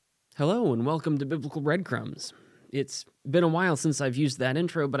Hello and welcome to Biblical Breadcrumbs. It's been a while since I've used that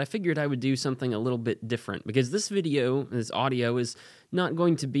intro, but I figured I would do something a little bit different because this audio is not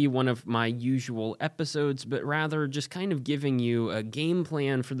going to be one of my usual episodes, but rather just kind of giving you a game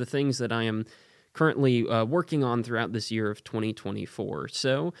plan for the things that I am currently working on throughout this year of 2024.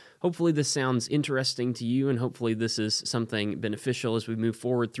 So hopefully this sounds interesting to you, and hopefully this is something beneficial as we move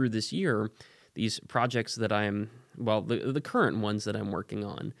forward through this year, these projects that the current ones that I'm working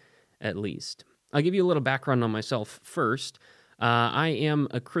on, at least. I'll give you a little background on myself first. I am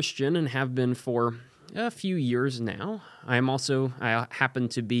a Christian and have been for a few years now. I happen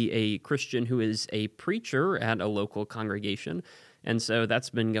to be a Christian who is a preacher at a local congregation, and so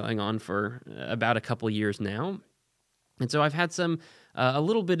that's been going on for about a couple years now. And so I've had a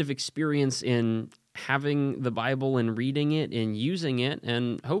little bit of experience in having the Bible and reading it and using it,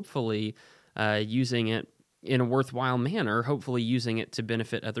 and hopefully using it in a worthwhile manner, hopefully using it to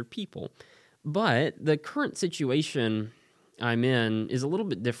benefit other people. But the current situation I'm in is a little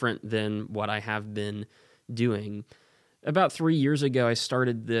bit different than what I have been doing. About 3 years ago, I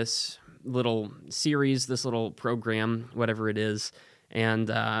started this little series, this little program, whatever it is,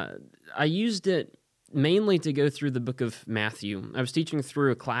 and I used it mainly to go through the book of Matthew. I was teaching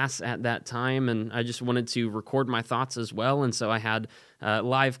through a class at that time, and I just wanted to record my thoughts as well, and so I had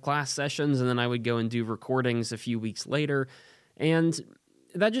live class sessions, and then I would go and do recordings a few weeks later, and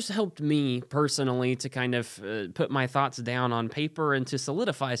that just helped me personally to kind of put my thoughts down on paper and to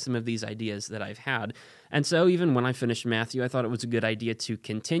solidify some of these ideas that I've had. And so even when I finished Matthew, I thought it was a good idea to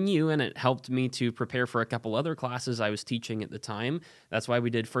continue, and it helped me to prepare for a couple other classes I was teaching at the time. That's why we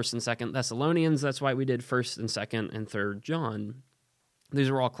did 1st and 2nd Thessalonians. That's why we did 1st and 2nd and 3rd John. These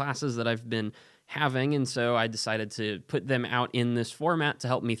are all classes that I've been having, and so I decided to put them out in this format to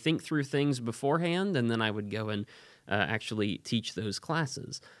help me think through things beforehand, and then I would go and actually teach those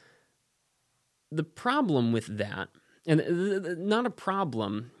classes. The problem with that, and not a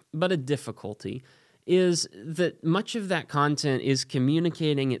problem, but a difficulty, is that much of that content is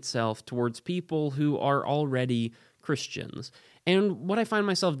communicating itself towards people who are already Christians. And what I find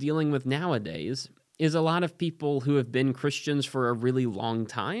myself dealing with nowadays is a lot of people who have been Christians for a really long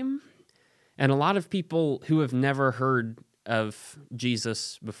time, and a lot of people who have never heard of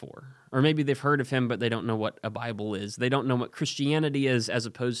Jesus before. Or maybe they've heard of him, but they don't know what a Bible is. They don't know what Christianity is as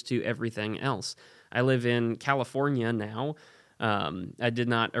opposed to everything else. I live in California now. I did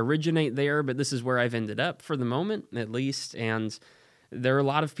not originate there, but this is where I've ended up for the moment, at least. And there are a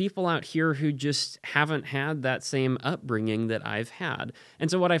lot of people out here who just haven't had that same upbringing that I've had. And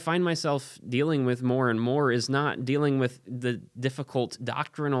so what I find myself dealing with more and more is not dealing with the difficult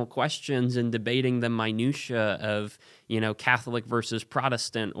doctrinal questions and debating the minutia of, Catholic versus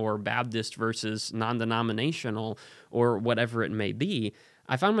Protestant or Baptist versus non-denominational or whatever it may be.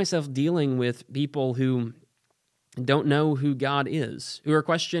 I find myself dealing with people who don't know who God is, who are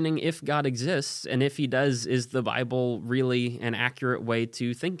questioning if God exists, and if he does, is the Bible really an accurate way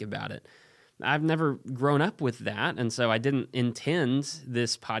to think about it? I've never grown up with that, and so I didn't intend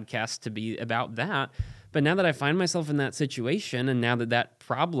this podcast to be about that. But now that I find myself in that situation, and now that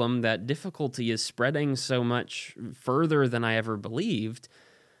problem, that difficulty is spreading so much further than I ever believed,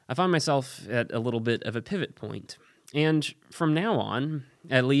 I find myself at a little bit of a pivot point. And from now on,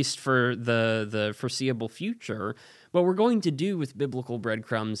 at least for the foreseeable future, what we're going to do with Biblical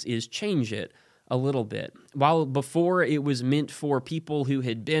Breadcrumbs is change it a little bit. While before it was meant for people who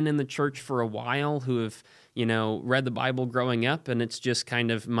had been in the church for a while, who have, read the Bible growing up, and it's just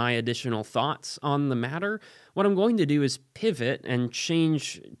kind of my additional thoughts on the matter, what I'm going to do is pivot and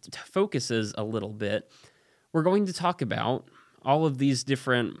change focuses a little bit. We're going to talk about all of these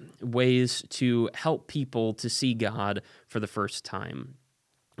different ways to help people to see God for the first time.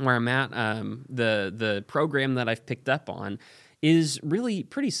 Where I'm at, the program that I've picked up on is really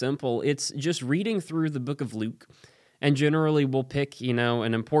pretty simple. It's just reading through the book of Luke, and generally we'll pick,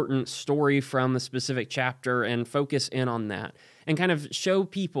 an important story from a specific chapter and focus in on that, and kind of show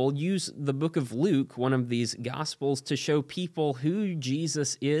people, use the book of Luke, one of these gospels, to show people who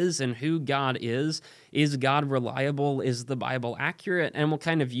Jesus is and who God is. Is God reliable? Is the Bible accurate? And we'll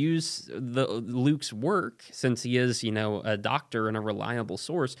kind of use Luke's work, since he is, a doctor and a reliable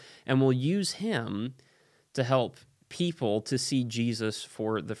source, and we'll use him to help people to see Jesus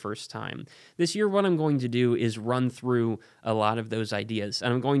for the first time. This year, what I'm going to do is run through a lot of those ideas,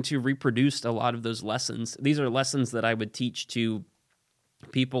 and I'm going to reproduce a lot of those lessons. These are lessons that I would teach to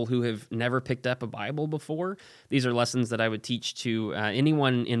people who have never picked up a Bible before. These are lessons that I would teach to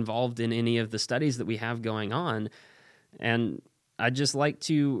anyone involved in any of the studies that we have going on. And I just like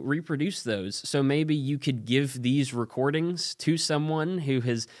to reproduce those. So maybe you could give these recordings to someone who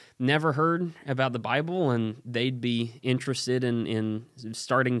has never heard about the Bible and they'd be interested in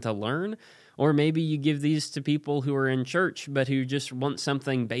starting to learn. Or maybe you give these to people who are in church but who just want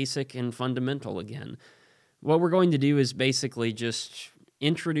something basic and fundamental again. What we're going to do is basically just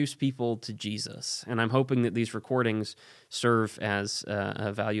introduce people to Jesus, and I'm hoping that these recordings serve as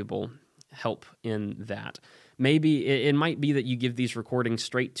a valuable help in that. Maybe it might be that you give these recordings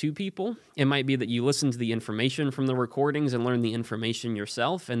straight to people. It might be that you listen to the information from the recordings and learn the information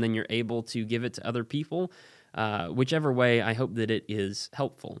yourself, and then you're able to give it to other people. Whichever way, I hope that it is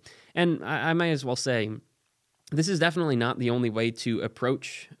helpful. And I may as well say, this is definitely not the only way to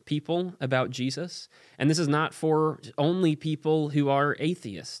approach people about Jesus. And this is not for only people who are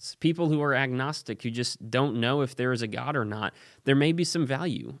atheists, people who are agnostic, who just don't know if there is a God or not. There may be some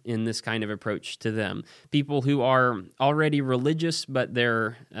value in this kind of approach to them. People who are already religious, but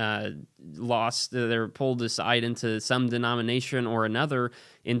they're lost, they're pulled aside into some denomination or another,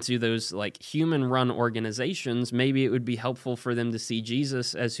 into those like human-run organizations. Maybe it would be helpful for them to see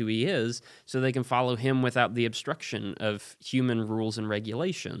Jesus as who he is, so they can follow him without the obstruction of human rules and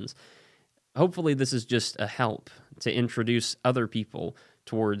regulations. Hopefully this is just a help to introduce other people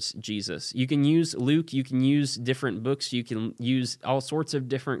towards Jesus. You can use Luke, you can use different books, you can use all sorts of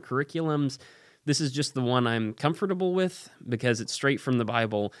different curriculums. This is just the one I'm comfortable with because it's straight from the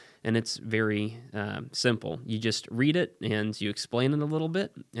Bible and it's very simple. You just read it and you explain it a little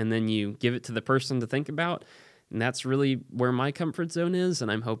bit and then you give it to the person to think about. And that's really where my comfort zone is, and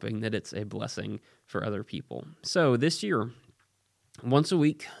I'm hoping that it's a blessing for other people. So this year, once a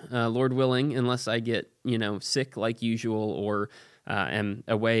week, Lord willing, unless I get, sick like usual or am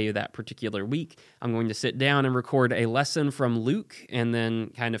away that particular week, I'm going to sit down and record a lesson from Luke and then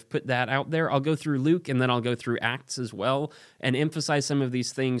kind of put that out there. I'll go through Luke and then I'll go through Acts as well and emphasize some of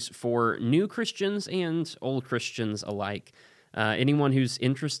these things for new Christians and old Christians alike. Anyone who's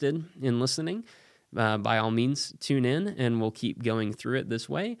interested in listening, by all means, tune in and we'll keep going through it this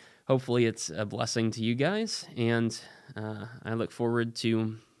way. Hopefully it's a blessing to you guys, and I look forward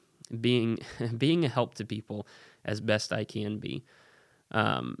to being a help to people as best I can be.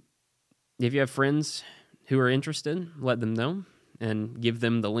 If you have friends who are interested, let them know and give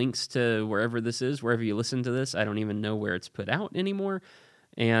them the links to wherever this is, wherever you listen to this. I don't even know where it's put out anymore,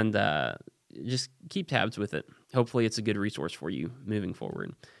 and just keep tabs with it. Hopefully it's a good resource for you moving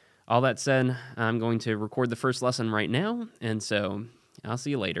forward. All that said, I'm going to record the first lesson right now, and so I'll see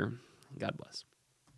you later. God bless.